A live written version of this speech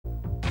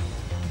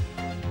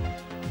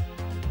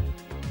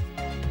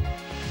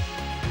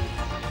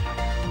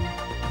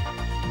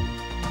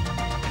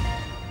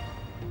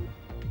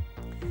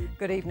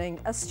Good evening.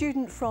 A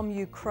student from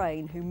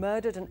Ukraine who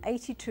murdered an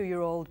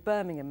 82-year-old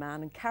Birmingham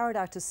man and carried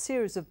out a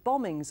series of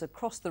bombings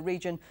across the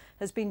region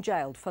has been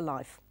jailed for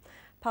life.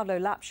 Pavlo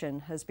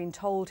Lapshyn has been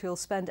told he'll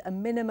spend a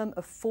minimum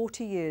of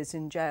 40 years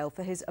in jail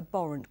for his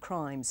abhorrent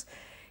crimes.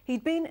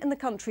 He'd been in the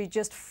country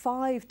just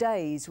 5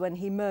 days when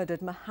he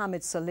murdered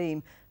Mohammed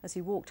Saleem as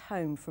he walked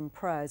home from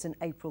prayers in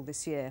April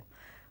this year.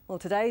 Well,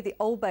 today the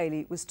Old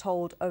Bailey was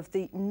told of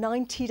the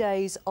 90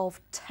 days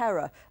of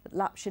terror that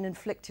Lapshyn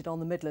inflicted on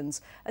the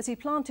Midlands as he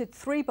planted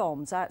 3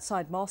 bombs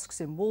outside mosques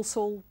in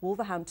Walsall,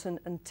 Wolverhampton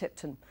and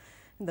Tipton.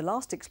 In the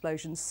last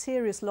explosion,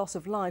 serious loss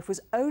of life was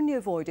only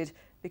avoided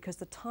because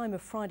the time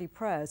of Friday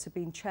prayers had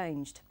been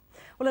changed.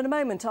 Well, in a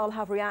moment I'll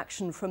have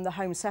reaction from the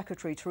Home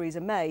Secretary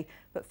Theresa May,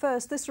 but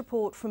first this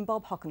report from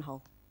Bob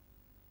Hockenhull.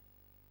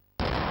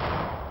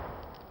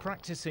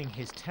 Practising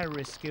his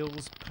terrorist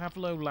skills,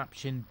 Pavlo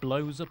Lapshyn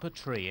blows up a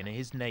tree in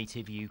his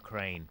native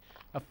Ukraine,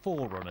 a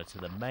forerunner to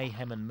the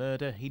mayhem and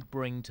murder he'd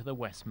bring to the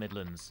West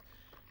Midlands.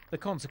 The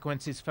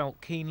consequences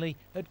felt keenly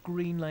at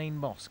Green Lane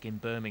Mosque in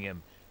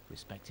Birmingham.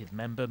 Respected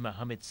member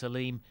Mohammed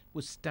Saleem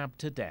was stabbed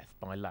to death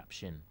by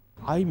Lapshyn.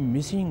 I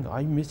miss him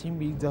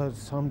because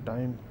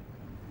sometimes,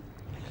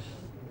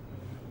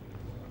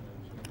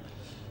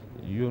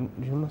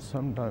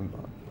 sometimes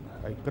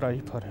I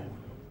cry for him.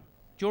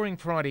 During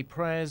Friday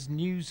prayers,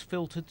 news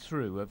filtered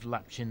through of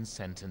Lapshyn's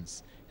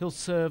sentence. He'll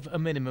serve a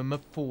minimum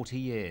of 40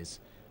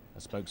 years.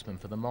 A spokesman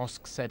for the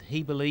mosque said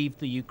he believed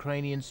the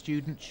Ukrainian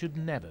student should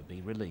never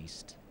be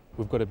released.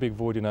 We've got a big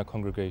void in our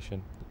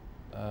congregation.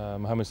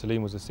 Mohammed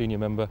Saleem was a senior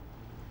member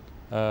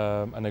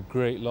and a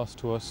great loss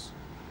to us.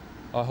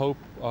 I hope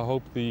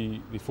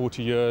the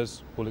 40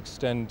 years will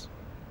extend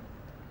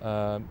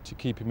to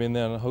keep him in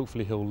there, and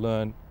hopefully he'll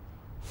learn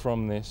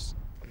from this.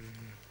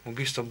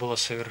 Убийство было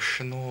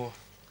совершено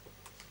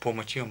по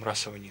мотивам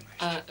расовой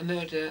ненависти. A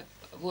murder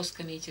was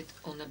committed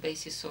on the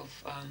basis of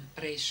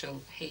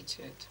racial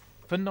hatred.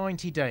 For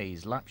 90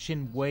 days,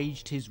 Lapshyn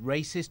waged his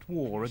racist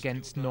war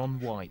against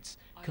non-whites,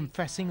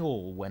 confessing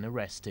all when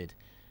arrested.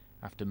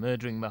 After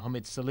murdering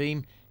Mohammed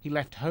Saleem, he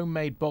left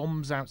homemade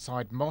bombs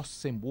outside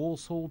mosques in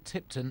Walsall,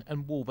 Tipton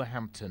and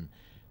Wolverhampton.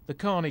 The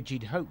carnage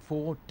he'd hoped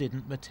for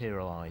didn't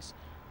materialise.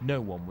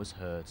 No one was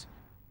hurt.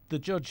 The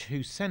judge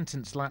who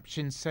sentenced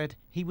Lapshyn said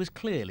he was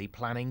clearly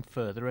planning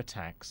further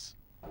attacks.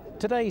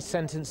 Today's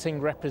sentencing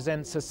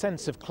represents a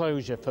sense of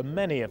closure for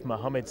many of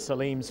Mohammed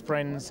Saleem's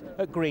friends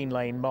at Green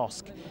Lane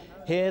Mosque.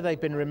 Here they've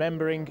been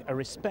remembering a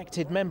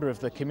respected member of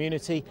the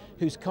community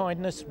whose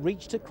kindness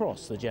reached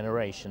across the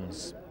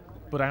generations.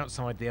 But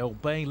outside the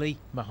Old Bailey,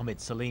 Mohammed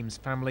Saleem's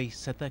family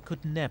said there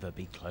could never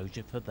be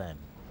closure for them.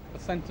 A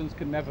sentence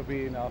can never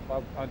be enough.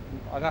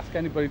 I'd ask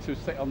anybody to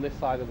sit on this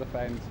side of the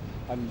fence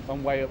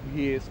and weigh up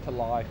years to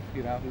life.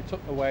 You know, we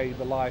took away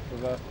the life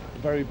of a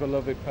very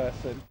beloved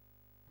person.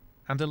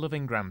 And a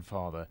loving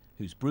grandfather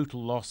whose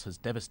brutal loss has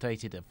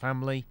devastated a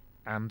family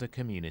and a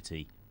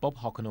community. Bob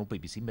Hockenhull,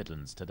 BBC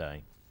Midlands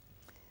Today.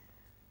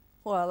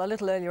 Well, a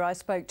little earlier I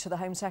spoke to the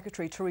Home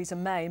Secretary Theresa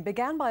May and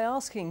began by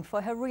asking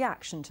for her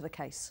reaction to the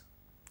case.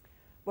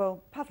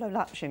 Well, Pavlo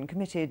Lapshyn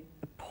committed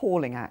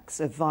appalling acts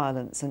of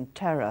violence and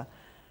terror,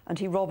 and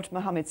he robbed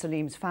Mohammed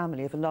Saleem's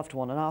family of a loved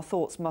one, and our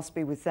thoughts must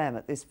be with them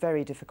at this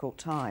very difficult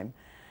time.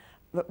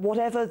 But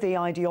whatever the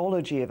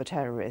ideology of a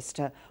terrorist,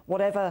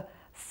 whatever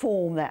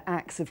form their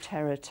acts of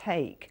terror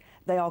take,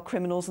 they are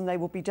criminals and they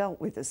will be dealt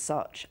with as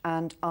such.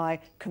 And I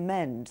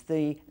commend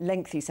the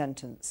lengthy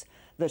sentence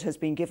that has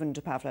been given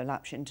to Pavlo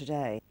Lapshyn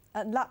today.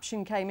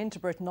 Lapshyn came into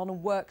Britain on a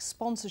work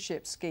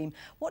sponsorship scheme.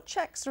 What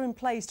checks are in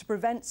place to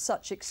prevent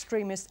such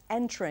extremists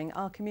entering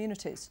our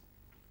communities?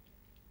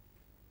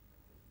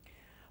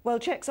 Well,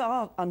 checks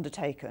are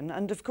undertaken,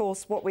 and of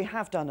course what we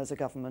have done as a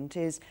government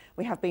is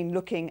we have been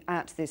looking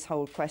at this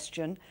whole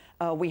question.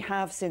 We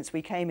have, since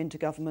we came into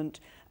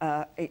government,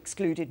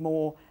 excluded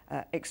more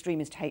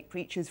extremist hate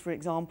preachers, for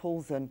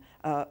example, than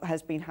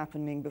has been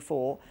happening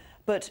before.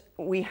 But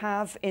we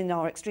have, in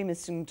our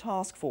extremism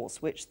task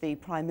force, which the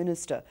Prime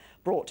Minister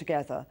brought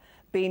together,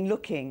 been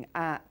looking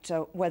at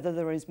whether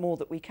there is more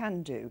that we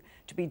can do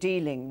to be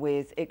dealing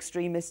with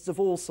extremists of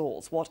all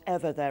sorts,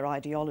 whatever their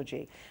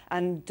ideology.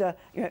 And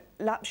you know,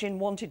 Lapshyn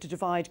wanted to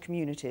divide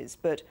communities,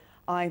 but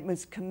I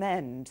must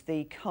commend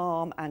the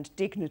calm and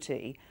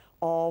dignity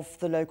of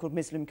the local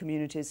Muslim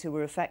communities who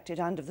were affected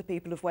and of the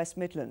people of West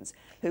Midlands,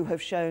 who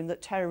have shown that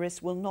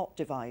terrorists will not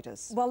divide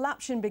us. Well,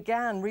 Lapshyn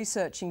began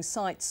researching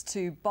sites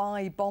to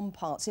buy bomb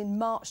parts in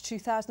March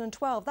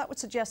 2012. That would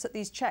suggest that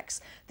these checks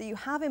that you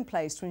have in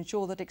place to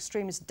ensure that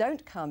extremists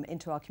don't come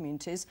into our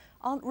communities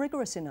aren't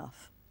rigorous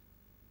enough.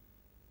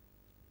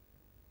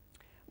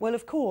 Well,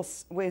 of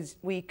course,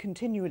 we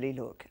continually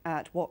look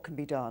at what can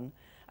be done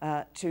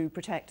to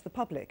protect the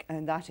public,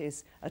 and that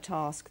is a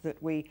task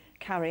that we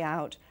carry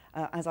out.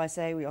 As I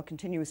say, we are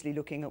continuously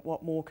looking at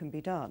what more can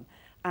be done.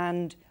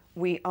 And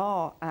we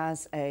are,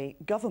 as a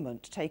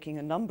government, taking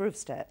a number of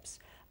steps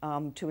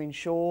to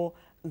ensure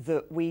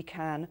that we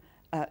can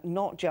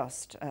not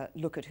just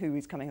look at who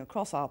is coming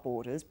across our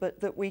borders, but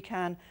that we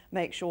can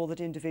make sure that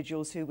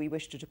individuals who we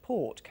wish to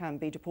deport can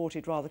be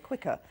deported rather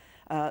quicker.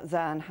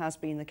 than has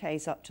been the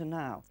case up to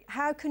now.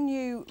 How can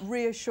you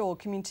reassure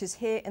communities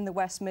here in the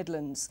West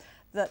Midlands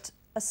that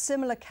a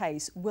similar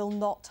case will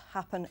not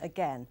happen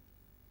again?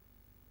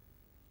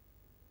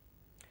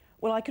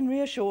 Well, I can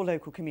reassure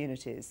local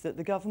communities that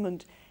the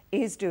government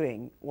is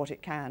doing what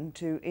it can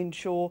to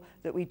ensure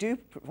that we do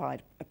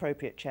provide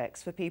appropriate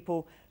checks for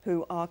people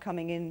who are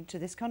coming into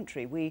this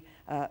country. We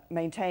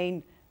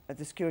maintain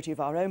the security of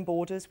our own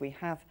borders. We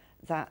have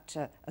that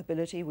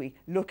ability. We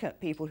look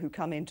at people who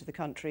come into the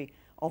country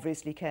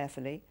obviously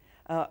carefully.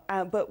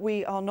 But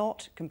we are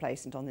not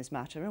complacent on this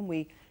matter, and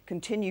we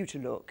continue to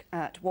look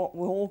at what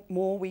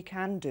more we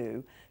can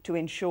do to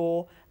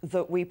ensure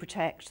that we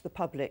protect the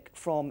public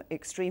from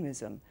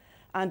extremism.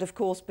 And of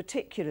course,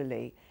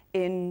 particularly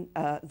in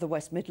the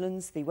West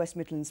Midlands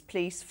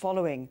Police,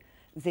 following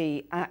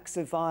the acts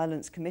of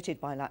violence committed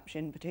by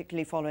Lapshyn,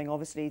 particularly following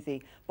obviously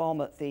the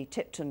bomb at the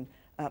Tipton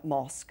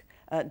mosque,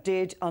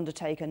 did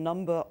undertake a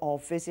number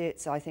of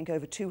visits. I think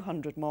over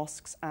 200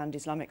 mosques and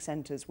Islamic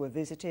centres were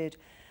visited.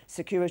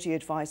 Security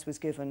advice was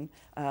given,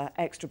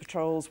 extra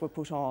patrols were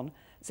put on.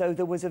 So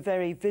there was a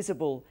very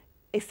visible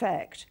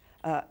effect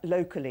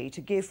locally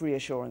to give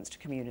reassurance to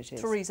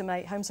communities. Theresa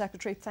May, Home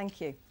Secretary, thank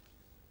you.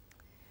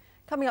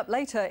 Coming up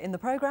later in the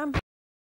programme...